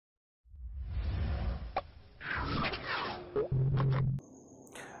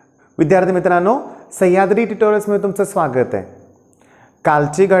विद्यार्थी मित्रांनो, सह्याद्री ट्युटोरियल्समध्ये तुमचं स्वागत आहे।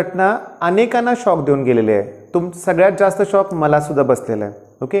 कालची घटना अनेकांना शॉक देऊन गेलेली आहे। सगळ्यात जास्त शॉक मला सुद्धा बसलेला आहे।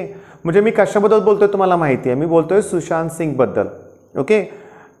 ओके, म्हणजे मी कशाबद्दल बोलतोय तुम्हाला माहिती आहे, मी बोलतोय सुशांत सिंग बद्दल। ओके,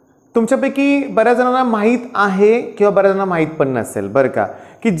 तुमच्यापैकी बऱ्याच जणांना माहीत आहे किंवा बऱ्याच जणांना माहीत पण नसेल बरं का,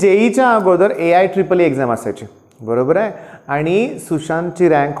 की जेईच्या अगोदर AIEEE एक्झाम असायची, बरोबर आहे। आणि सुशांतची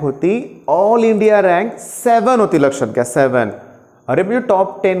रँक होती ऑल इंडिया रँक 7 होती, लक्षात घ्या 7। अरे म्हणजे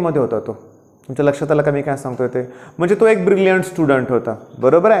टॉप 10 मध्ये होता तो। तुमच्या लक्षात आलं का मी काय सांगतोय ते? म्हणजे तो एक ब्रिलियंट स्टुडंट होता,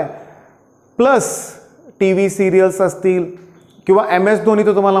 बरोबर आहे। प्लस TV सिरियल्स असतील किंवा MS धोनी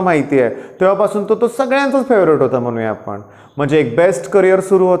तो तुम्हाला माहिती आहे, तेव्हापासून तो सगळ्यांचाच फेवरेट होता म्हणूया आपण। म्हणजे एक बेस्ट करिअर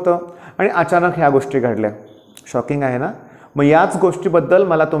सुरू होतं आणि अचानक ह्या गोष्टी घडल्या। शॉकिंग आहे ना? मग याच गोष्टीबद्दल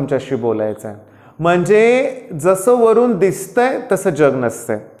मला तुमच्याशी बोलायचं आहे। म्हणजे जसं वरून दिसतंय तसं जग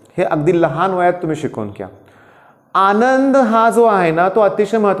नसतंय, हे अगदी लहान वयात तुम्ही शिकून घ्या। आनंद हा जो आहे ना, तो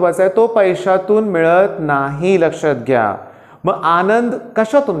अतिशय महत्त्वाचा आहे, तो पैशातून मिळत नाही, लक्षात घ्या। मग आनंद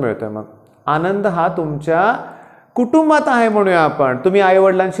कशातून मिळतोय? मग आनंद हा तुमच्या कुटुंबात आहे म्हणूया आपण। तुम्ही आई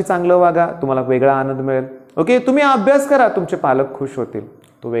वडिलांशी चांगलं वागा, तुम्हाला वेगळा आनंद मिळेल। ओके, तुम्ही अभ्यास करा, तुमचे पालक खुश होतील,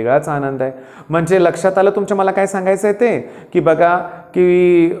 तो वेगळाच आनंद आहे। म्हणजे लक्षात आलं तुमच्या मला काय सांगायचं आहे ते, की बघा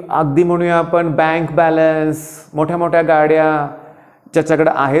की अगदी म्हणूया आपण बँक बॅलन्स, मोठ्या मोठ्या गाड्या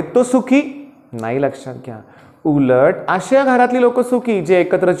ज्याच्याकडे आहेत तो सुखी नाही, लक्षात घ्या। उलट अशा घरातली लोक सुखी जे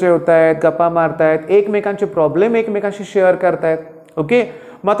एकत्र जेवतायत, गप्पा मारतायत, एकमेकांचे प्रॉब्लेम एकमेकांशी शेअर करतायत। ओके,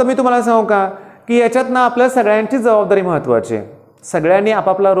 मग आता मी तुम्हाला सांगू का की याच्यात ना आपल्या सगळ्यांची जबाबदारी महत्त्वाची आहे। सगळ्यांनी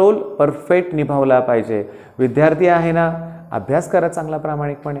आपापला रोल परफेक्ट निभावला पाहिजे। विद्यार्थी आहे ना, अभ्यास करा चांगला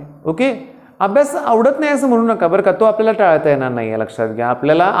प्रामाणिकपणे। ओके, अभ्यास आवडत नाही असं म्हणू नका बरं का, तो आपल्याला टाळता येणार नाही, लक्षात घ्या।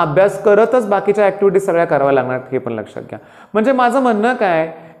 आपल्याला अभ्यास करतच बाकीच्या ॲक्टिव्हिटीज सगळ्या कराव्या लागणार, हे पण लक्षात घ्या। म्हणजे माझं म्हणणं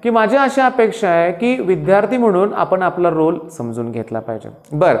काय की माझी अशी अपेक्षा आहे की विद्यार्थी म्हणून आपण आपला रोल समजून घेतला पाहिजे।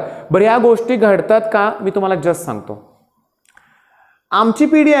 बरं या गोष्टी घडतात का, मी तुम्हाला जस्ट सांगतो। आमची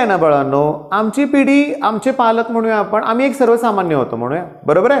पिढी आहे ना बाळांनो, आमची पिढी, आमचे पालक म्हणूया आपण, आम्ही एक सर्वसामान्य होतो म्हणूया,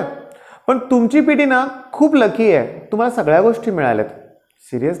 बरोबर आहे। पण तुमची पिढी ना खूप लकी आहे, तुम्हाला सगळ्या गोष्टी मिळाल्यात।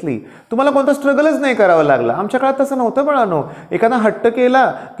 सिरियसली तुम्हाला कोणतं स्ट्रगलच नाही करावं लागलं। आमच्या काळात तसं नव्हतं बाळांनो, एखादा हट्ट केला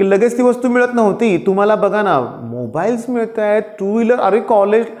की लगेच ती वस्तू मिळत नव्हती। तुम्हाला बघा ना, मोबाईल्स मिळत आहेत, 2 व्हीलर, अरे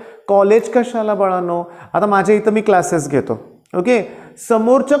कॉलेज कशाला बाळांनो। आता माझ्या इथं मी क्लासेस घेतो, ओके,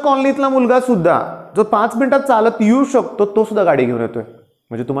 समोरच्या कॉलनीतला मुलगा सुद्धा जो 5 मिनिटात चालत येऊ शकतो, तो सुद्धा गाडी घेऊन येतोय।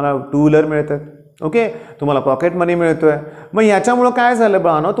 म्हणजे तुम्हाला 2 व्हीलर मिळत आहेत, ओके, तुम्हाला पॉकेट मनी मिळतोय। मग याच्यामुळं काय झालं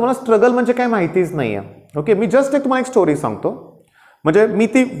बाळांनो, तुम्हाला स्ट्रगल म्हणजे काय माहितीच नाही आहे। ओके, मी जस्ट तुम्हाला एक स्टोरी सांगतो। म्हणजे मी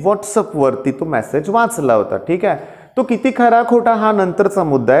ती व्हॉट्सअपवरती तो मेसेज वाचला होता, ठीक आहे। तो किती खरा खोटा हा नंतरचा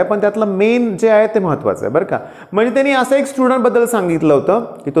मुद्दा आहे, पण त्यातलं मेन जे आहे ते महत्त्वाचं आहे बरं का। म्हणजे त्यांनी असं एक स्टुडंटबद्दल सांगितलं होतं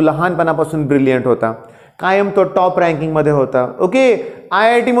की तो लहानपणापासून ब्रिलियंट होता, कायम तो टॉप रँकिंगमध्ये होता। ओके,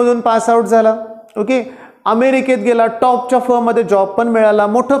 IIT मधून पास आउट झाला, ओके, अमेरिकेत गेला, टॉपच्या फर्ममध्ये जॉब पण मिळाला,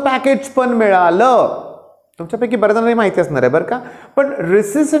 मोठं पॅकेज पण मिळालं। तुमच्यापैकी बऱ्याच जणांना माहिती असणार आहे बरं का। पण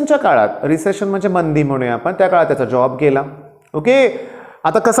रिसेशनच्या काळात, रिसेशन म्हणजे मंदी म्हणूया आपण, त्या काळात त्याचा जॉब गेला। ओके,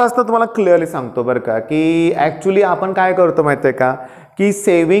 आता कसं असतं तुम्हाला क्लिअरली सांगतो बरं का, की ॲक्च्युली आपण काय करतो माहिती आहे का, की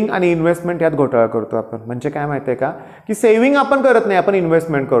सेव्हिंग आणि इन्व्हेस्टमेंट यात घोटाळा करतो आपण। म्हणजे काय माहिती आहे का, की सेव्हिंग आपण करत नाही, आपण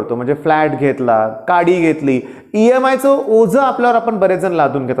इन्व्हेस्टमेंट करतो। म्हणजे फ्लॅट घेतला, गाडी घेतली, EMIचं ओझं आपल्यावर आपण बरेच जण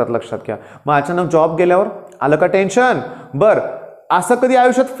लादून घेतात, लक्षात घ्या। मग अचानक जॉब गेल्यावर आलं का टेन्शन? बरं, असं कधी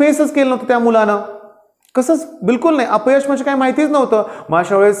आयुष्यात फेसच केलं नव्हतं त्या मुलानं, कसंच बिलकुल नाही। अपयश म्हणजे काय माहितीच नव्हतं। मग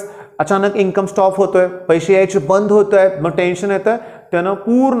अशा वेळेस अचानक इन्कम स्टॉप होतोय, पैसे यायचे बंद होत आहेत, मग टेन्शन येतं।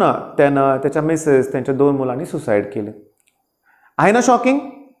 त्यानं त्याच्या मिसेस, त्यांच्या 2 मुलांनी सुसाईड केले। आहे ना शॉकिंग?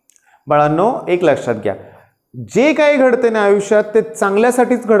 बाळांनो एक लक्षात घ्या, जे काही घडते ना आयुष्यात ते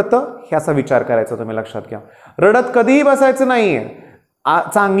चांगल्यासाठीच घडतं, ह्याचा विचार करायचा तुम्ही, लक्षात घ्या। रडत कधीही बसायचं नाहीये।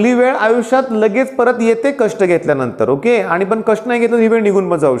 चांगली वेळ आयुष्यात लगेच परत येते कष्ट घेतल्यानंतर, ओके, आणि पण कष्ट नाही घेतलं ही वेळ निघून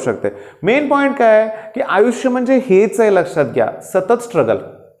पण जाऊ शकते। मेन पॉईंट काय की आयुष्य म्हणजे हेच आहे, लक्षात घ्या। सतत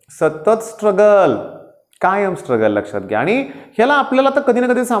स्ट्रगल, कायम स्ट्रगल, लक्षात घ्या। आणि ह्याला आपल्याला तर कधी ना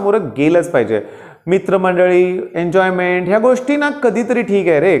कधी सामोरं गेलंच पाहिजे। मित्रमंडळी, एन्जॉयमेंट, ह्या गोष्टी ना कधीतरी ठीक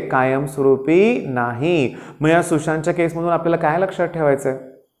आहे रे, कायमस्वरूपी नाही। मग या सुशांतच्या केसमधून आपल्याला काय लक्षात ठेवायचं आहे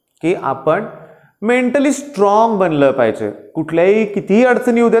की आपण मेंटली स्ट्रॉंग बनलं पाहिजे। कुठल्याही कितीही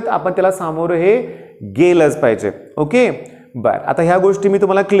अडचणी येऊ देत, आपण त्याला सामोरं हे गेलंच पाहिजे। ओके, बरं, आता ह्या गोष्टी मी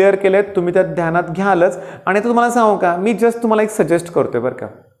तुम्हाला क्लिअर केल्यात, तुम्ही त्यात ध्यानात घ्यालच। आणि आता तुम्हाला सांगू का, मी जस्ट तुम्हाला एक सजेस्ट करतोय बरं का।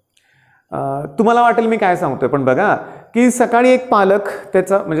 तुम्हाला वाटेल मी काय सांगतोय, पण बघा की सकाळी एक पालक,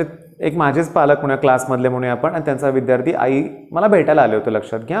 त्याचा म्हणजे एक माझेच पालक म्हणूया, क्लासमधले म्हणूया आपण, आणि त्यांचा विद्यार्थी आई मला भेटायला आले होते,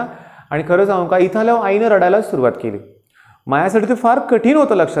 लक्षात घ्या। आणि खरं सांगू का, इथं आल्यावर आईनं रडायला सुरुवात केली। माझ्यासाठी ते फार कठीण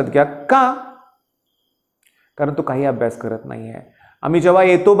होतं, लक्षात घ्या। का? कारण तो काही अभ्यास करत नाही आहे। आम्ही जेव्हा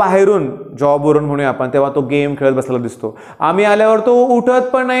येतो बाहेरून जॉबवरून म्हणूया आपण, तेव्हा तो गेम खेळत बसलेला दिसतो. आम्ही आल्यावर तो उठत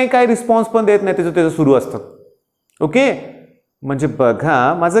पण नाही, काही रिस्पॉन्स पण देत नाही, त्याचं सुरू असतं. ओके, म्हणजे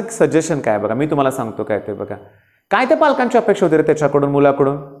बघा माझं एक सजेशन काय बघा, मी तुम्हाला सांगतो काय ते बघा, काय त्या पालकांची अपेक्षा होती रे त्याच्याकडून,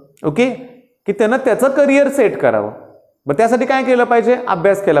 मुलाकडून. ओके, की त्यानं त्याचं करिअर सेट करावं. मग त्यासाठी काय केलं पाहिजे,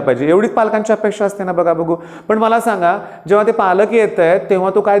 अभ्यास केला पाहिजे, एवढीच पालकांची अपेक्षा असते ना. बघा बघू, पण मला सांगा जेव्हा ते पालक येत आहेत तेव्हा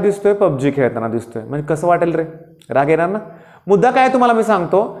तो काय दिसतोय, पबजी खेळताना दिसतोय. म्हणजे कसं वाटेल रे, राग येणार ना. मुद्दा काय तुम्हाला मी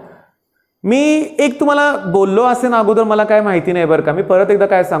सांगतो, मी एक तुम्हाला बोललो असेल अगोदर, मला काय माहिती नाही बरं का, मी परत एकदा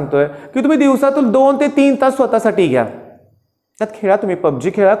काय सांगतोय की तुम्ही दिवसातून 2 ते 3 तास स्वतःसाठी घ्या. त्यात खेळा, तुम्ही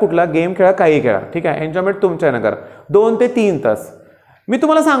पबजी खेळा, कुठला गेम खेळा, काही खेळा, ठीक आहे, एन्जॉयमेंट तुमच्या नगर. 2 ते 3 तास मी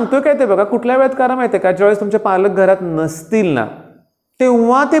तुम्हाला सांगतोय काय ते बघा. कुठल्या वेळात करा माहिती आहे का, ज्यावेळेस तुमचे पालक घरात नसतील ना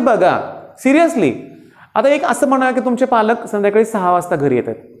तेव्हा ते बघा, सिरियसली. आता एक असं म्हणा की तुमचे पालक संध्याकाळी 6 वाजता घरी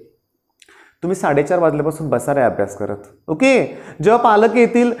येतात, तुम्ही 4:30 वाजल्यापासून बसा रे अभ्यास करत. ओके, जेव्हा पालक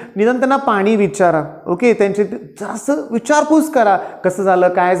येतील निदान त्यांना पाणी विचारा. ओके, त्यांची असं विचारपूस करा, कसं झालं,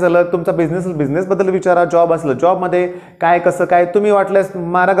 काय झालं, तुमचा बिझनेसबद्दल विचारा, जॉब असलं जॉबमध्ये काय कसं काय, तुम्ही वाटल्यास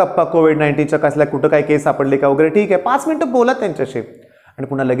मारा गप्पा कोविड-19च्या कसल्या कुठं काय केस सापडले का वगैरे, ठीक आहे, 5 मिनिटं बोला त्यांच्याशी आणि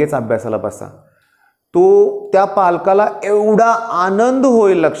पुन्हा लगेच अभ्यासाला बसा. तो त्या पालकाला एवढा आनंद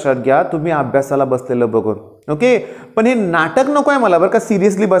होईल, लक्षात घ्या, तुम्ही अभ्यासाला बसलेलं बघून. ओके, पण हे नाटक नको आहे मला बरं का,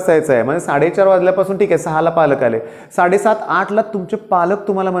 सिरियसली बसायचं आहे. म्हणजे 4:30 वाजल्यापासून, ठीक आहे, 6ला पालक आले, 7:30-8ला तुमचे पालक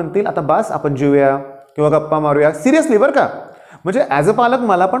तुम्हाला म्हणतील आता बस आपण जेऊया किंवा गप्पा मारूया, सिरियसली बरं का. म्हणजे ॲज अ पालक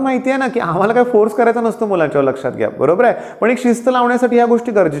मला पण माहिती आहे ना की आम्हाला काय फोर्स करायचा नसतो मुलांच्यावर, लक्षात घ्या, बरोबर आहे, पण एक शिस्त लावण्यासाठी ह्या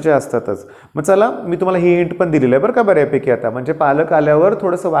गोष्टी गरजेच्या असतातच. मग चला, मी तुम्हाला ही हिंट पण दिलेली आहे बरं का बऱ्यापैकी. आता म्हणजे पालक आल्यावर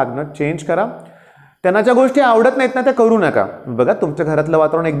थोडंसं वागणं चेंज करा, त्यांना ज्या गोष्टी आवडत नाहीत ना त्या करू नका. बघा, तुमच्या घरातलं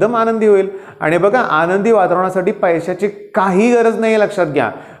वातावरण एकदम आनंदी होईल. आणि बघा, आनंदी वातावरणासाठी पैशाची काही गरज नाही, लक्षात घ्या.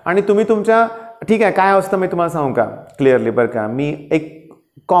 आणि तुम्ही तुमच्या, ठीक आहे, काय असतं मी तुम्हाला सांगू का क्लिअरली बरं का, मी एक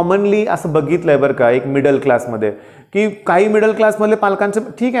कॉमनली असं बघितलंय बरं का, एक मिडल क्लासमध्ये, की काही मिडल क्लासमधले पालकांचं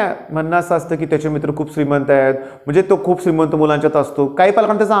ठीक आहे म्हणणं असं असतं की त्याचे मित्र खूप श्रीमंत आहेत, म्हणजे तो खूप श्रीमंत मुलांच्यात असतो, काही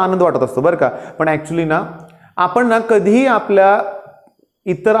पालकांना त्याचा आनंद वाटत असतो बरं का. पण ॲक्च्युली ना, आपण ना कधीही आपल्या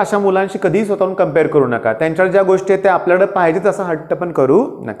इतर अशा मुलांशी कधीही स्वतःहून कम्पेअर करू नका. त्यांच्याकडे ज्या गोष्टी आहेत त्या आपल्याकडे पाहिजे तसा हट्ट पण करू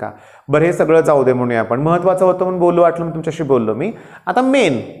नका. बरं, हे सगळं जाऊ दे म्हणूया आपण, महत्त्वाचं होतं म्हणून बोलू वाटलं म्हणून तुमच्याशी बोललो मी. आता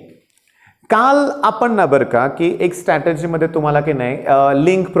मेन, काल आपण ना बरं का की एक स्ट्रॅटेजीमध्ये तुम्हाला की नाही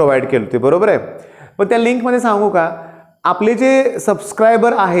लिंक प्रोव्हाइड केली होती, बरोबर आहे. पण त्या लिंकमध्ये सांगू का, आपले जे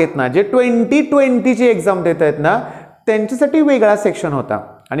सबस्क्रायबर आहेत ना, जे 2020ची एक्झाम देत आहेत ना, त्यांच्यासाठी वेगळा सेक्शन होता.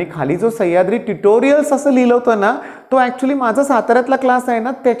 आणि खाली जो सह्याद्री ट्युटोरियल्स असं लिहिलं होतं ना, तो ॲक्च्युली माझा साताऱ्यातला क्लास आहे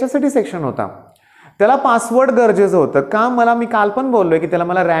ना त्याच्यासाठी सेक्शन होता. त्याला पासवर्ड गरजेचं होतं का, मी काल पण बोललोय की त्याला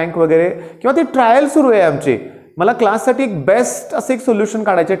मला रँक वगैरे किंवा ती ट्रायल सुरू आहे आमची, मला क्लाससाठी एक बेस्ट असं एक सोल्युशन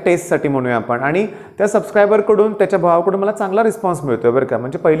काढायचे टेस्टसाठी म्हणूया आपण. आणि त्या सबस्क्रायबरकडून, त्याच्या भावाकडून मला चांगला रिस्पॉन्स मिळतोय बरं का.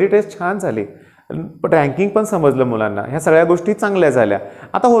 म्हणजे पहिली टेस्ट छान झाली, रँकिंग पण समजलं मुलांना, ह्या सगळ्या गोष्टी चांगल्या झाल्या.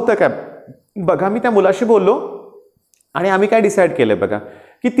 आता होतं काय बघा, मी त्या मुलाशी बोललो आणि आम्ही काय डिसाईड केलं बघा,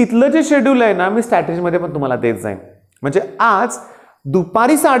 की तिथलं जे शेड्यूल आहे ना मी स्ट्रॅटेजीमध्ये पण तुम्हाला देत जाईन. म्हणजे आज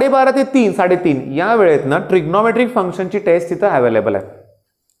दुपारी 12:30 ते 3-3:30 या वेळेत ना ट्रिग्नॉमेट्रिक फंक्शनची टेस्ट तिथं अवेलेबल आहे.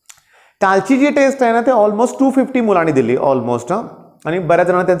 कालची जी टेस्ट आहे ना ते ऑलमोस्ट 250 मुलांनी दिली ऑलमोस्ट. आणि बऱ्याच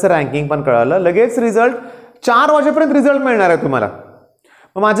जणांना त्यांचं रँकिंग पण कळालं. लगेच रिझल्ट 4 वाजेपर्यंत रिझल्ट मिळणार आहे तुम्हाला.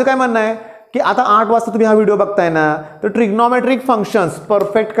 मग माझं काय म्हणणं आहे की आता 8 वाजता तुम्ही हा व्हिडिओ बघताय ना, तर ट्रिग्नॉमेट्रिक फंक्शन्स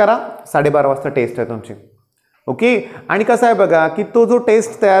परफेक्ट करा, 12:30 वाजता टेस्ट आहे तुमची. ओके, आणि कसं आहे बघा की तो जो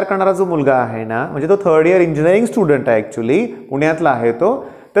टेस्ट तयार करणारा जो मुलगा आहे ना, म्हणजे तो 3rd इयर इंजिनिअरिंग स्टुडंट आहे, ॲक्च्युली पुण्यातला आहे तो,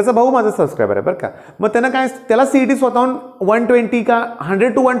 त्याचा भाऊ माझा सबस्क्रायबर आहे बरं का. मग त्यांना काय, त्याला CET स्वतःहून 120 का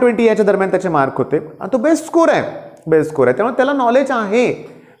 100 to 120 याच्या दरम्यान त्याचे मार्क होते आणि तो बेस्ट स्कोर आहे, त्यामुळे त्याला नॉलेज आहे.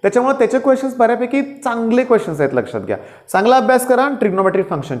 त्याच्यामुळे त्याचे क्वेश्चन्स बऱ्यापैकी चांगले क्वेश्चन्स आहेत, लक्षात घ्या. चांगला अभ्यास करा, ट्रिग्नोमेट्रिक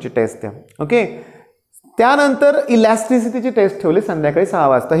फंक्शनची टेस्ट द्या. ओके, त्यानंतर इलॅस्टिसिटीची टेस्ट ठेवली संध्याकाळी 6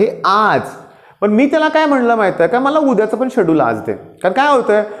 वाजता, हे आज. पण मी त्याला काय म्हणलं माहिती आहे का, मला उद्याचं पण शेड्यूल आज दे. कारण काय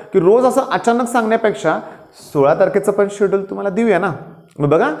होतंय की रोज असं अचानक सांगण्यापेक्षा 16 तारखेचं पण शेड्यूल तुम्हाला देऊया ना. मग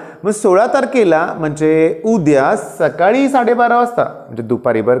बघा, मग 16 तारखेला म्हणजे उद्या सकाळी 12:30 वाजता, म्हणजे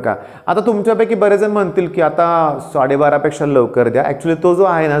दुपारी बरं का. आता तुमच्यापैकी बरेच जण म्हणतील की आता 12:30पेक्षा लवकर द्या. ॲक्च्युली तो जो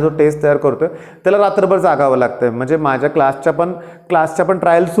आहे ना, जो टेस्ट तयार करतोय त्याला रात्रभर जागावं लागतंय. म्हणजे माझ्या क्लासच्या पण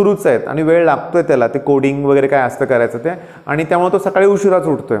ट्रायल सुरूच आहेत आणि वेळ लागतोय त्याला, ते कोडिंग वगैरे काय असतं करायचं ते. आणि त्यामुळे तो सकाळी उशिराच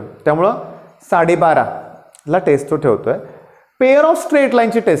उठतोय. त्यामुळं 12:30ला टेस्ट तो ठेवतोय. पेअर ऑफ स्ट्रेट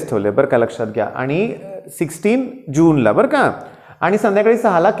लाईनची टेस्ट ठेवले बरं का, लक्षात घ्या. आणि 16 जूनला बरं का. आणि संध्याकाळी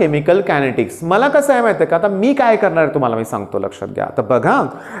 6ला केमिकल कायनेटिक्स. मला कसं आहे माहिती आहे का, आता मी काय करणार आहे तुम्हाला मी सांगतो, लक्षात घ्या. आता बघा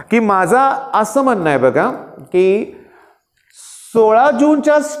की माझा असं म्हणणं आहे बघा की 16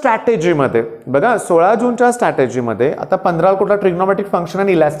 जूनच्या स्ट्रॅटेजीमध्ये बघा, 16 जूनच्या स्ट्रॅटेजीमध्ये आता 15 कुठला ट्रिग्नोमेट्रिक फंक्शन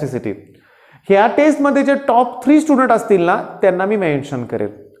आणि इलॅस्टिसिटी, ह्या टेस्टमध्ये जे टॉप 3 स्टुडंट असतील ना त्यांना मी मेन्शन करेन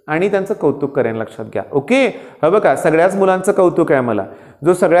आणि त्यांचं कौतुक करेन, लक्षात घ्या. ओके, हा बघा सगळ्याच मुलांचं कौतुक आहे मला.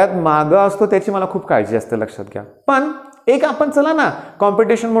 जो सगळ्यात मागं असतो त्याची मला खूप काळजी असते, लक्षात घ्या. पण एक आपण चला ना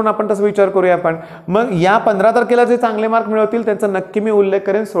कॉम्पिटिशन म्हणून आपण तसं विचार करूया आपण. मग या 15 तारखेला जे चांगले मार्क मिळवतील त्यांचा नक्की मी उल्लेख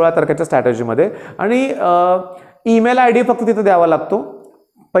करेन 16 तारखेच्या स्ट्रॅटेजीमध्ये. आणि ईमेल ID फक्त तिथे द्यावा लागतो,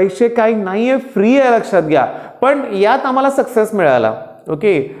 पैसे काही नाही आहे, फ्री आहे, लक्षात घ्या. पण यात आम्हाला सक्सेस मिळाला,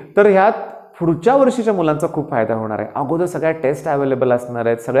 ओके, तर ह्यात पुढच्या वर्षीच्या मुलांचा खूप फायदा होणार आहे. अगोदर सगळ्या टेस्ट अवेलेबल असणार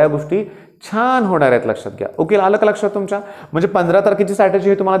आहेत, सगळ्या गोष्टी छान होणार आहेत, लक्षात घ्या. ओके, आलं का लक्षात तुमच्या? म्हणजे 15 तारखेची स्ट्रॅटेजी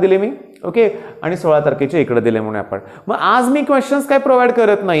ही तुम्हाला दिली मी, ओके, आणि 16 तारखेचे इकडे दिले म्हणून आपण. मग आज मी क्वेश्चन्स काय प्रोव्हाइड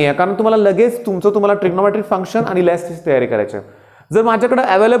करत नाही आहे, कारण तुम्हाला लगेच तुम्हाला ट्रिग्नोमेट्रिक फंक्शन आणि इलॅस्टिसिटी तयारी करायची आहे. जर माझ्याकडे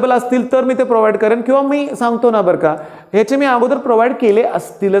अवेलेबल असतील तर मी ते प्रोव्हाइड करेन, किंवा मी सांगतो ना बरं का, ह्याचे मी अगोदर प्रोव्हाइड केले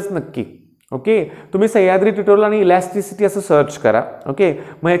असतीलच नक्की. ओके, तुम्ही सह्याद्री ट्युटोरियल आणि इलॅस्टिसिटी असं सर्च करा. ओके,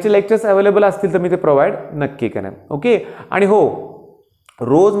 मग ह्याचे लेक्चर्स अवेलेबल असतील तर मी ते प्रोव्हाइड नक्की करेन. ओके, आणि हो,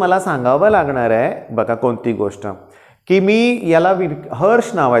 रोज मला सांगावं लागणार आहे बघा कोणती गोष्ट, की मी याला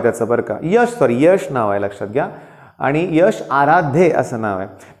हर्ष नाव आहे त्याचं बरं का, यश नाव आहे, लक्षात घ्या. आणि यश आराध्ये असं नाव आहे.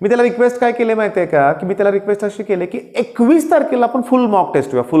 मी त्याला रिक्वेस्ट काय केले माहिती आहे का, की मी त्याला रिक्वेस्ट अशी केली की 21 तारखेला आपण फुल मॉक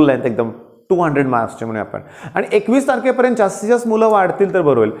टेस्ट घेऊया, फुल लेंथ एकदम 200 मार्क्सचे म्हणून आपण. आणि 21 तारखेपर्यंत जास्तीत जास्त मुलं वाढतील तर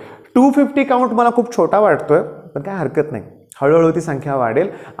बरं होईल. 250 काउंट मला खूप छोटा वाटतोय, पण काय हरकत नाही, हळूहळू ती संख्या वाढेल.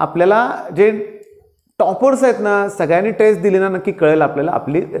 आपल्याला जे टॉपर्स आहेत ना, सगळ्यांनी टेस्ट दिली ना, नक्की कळेल आपल्याला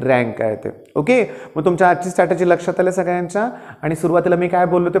आपली रँक काय ते. ओके, मग तुमच्या आजची स्ट्रॅटेजी लक्षात आले सगळ्यांच्या. आणि सुरुवातीला मी काय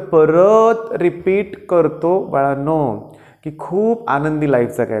बोललो ते परत रिपीट करतो बाळांनो, की खूप आनंदी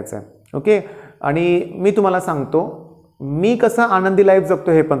लाईफ जगायचं आहे. ओके, आणि मी तुम्हाला सांगतो मी कसं आनंदी लाईफ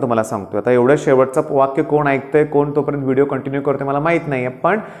जगतो हे पण तुम्हाला सांगतो. आता एवढं शेवटचं वाक्य कोण ऐकतंय, कोण तोपर्यंत व्हिडिओ कंटिन्यू करते मला माहीत नाही आहे,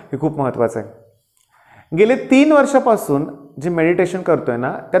 पण हे खूप महत्त्वाचं आहे. गेले 3 वर्षापासून जे मेडिटेशन करतोय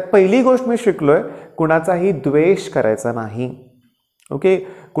ना, त्यात पहिली गोष्ट मी शिकलोय, कुणाचाही द्वेष करायचा नाही. ओके,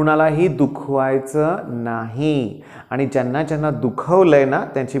 कुणालाही दुखवायचं नाही, आणि ज्यांना ज्यांना दुखवलंय ना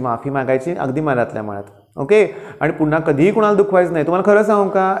त्यांची माफी मागायची अगदी मनातल्या मनात. ओके, आणि पुन्हा कधीही कुणाला दुखवायचं नाही. तुम्हाला खरं सांगू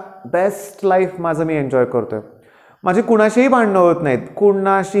का, बेस्ट लाईफ माझं मी एन्जॉय करतोय. माझी कुणाशीही भांडणं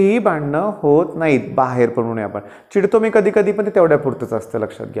होत नाहीत, बाहेर पण म्हणून आपण चिडतो मी कधी कधी, पण ते तेवढ्या पुरतंच असतं,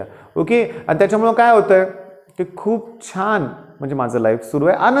 लक्षात घ्या. ओके, आणि त्याच्यामुळं काय होतंय की खूप छान म्हणजे माझं लाईफ सुरू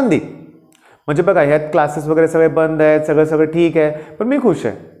आहे, आनंदी. म्हणजे बघा ह्यात क्लासेस वगैरे सगळे बंद आहेत, सगळं ठीक आहे, पण मी खुश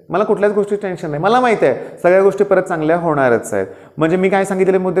आहे. मला कुठल्याच गोष्टी टेन्शन नाही. मला माहिती आहे सगळ्या गोष्टी परत चांगल्या होणारच आहेत. म्हणजे मी काय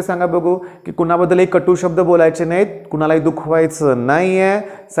सांगितलेले मुद्दे सांगा बघू, की कुणाबद्दलही कटू शब्द बोलायचे नाहीत, कुणालाही दुखवायचं नाही आहे,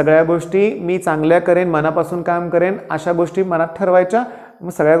 सगळ्या गोष्टी मी चांगल्या करेन, मनापासून काम करेन, अशा गोष्टी मनात ठरवायच्या, मग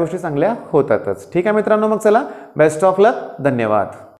सगळ्या गोष्टी चांगल्या होतातच. ठीक आहे मित्रांनो, मग चला, बेस्ट ऑफ लक, धन्यवाद.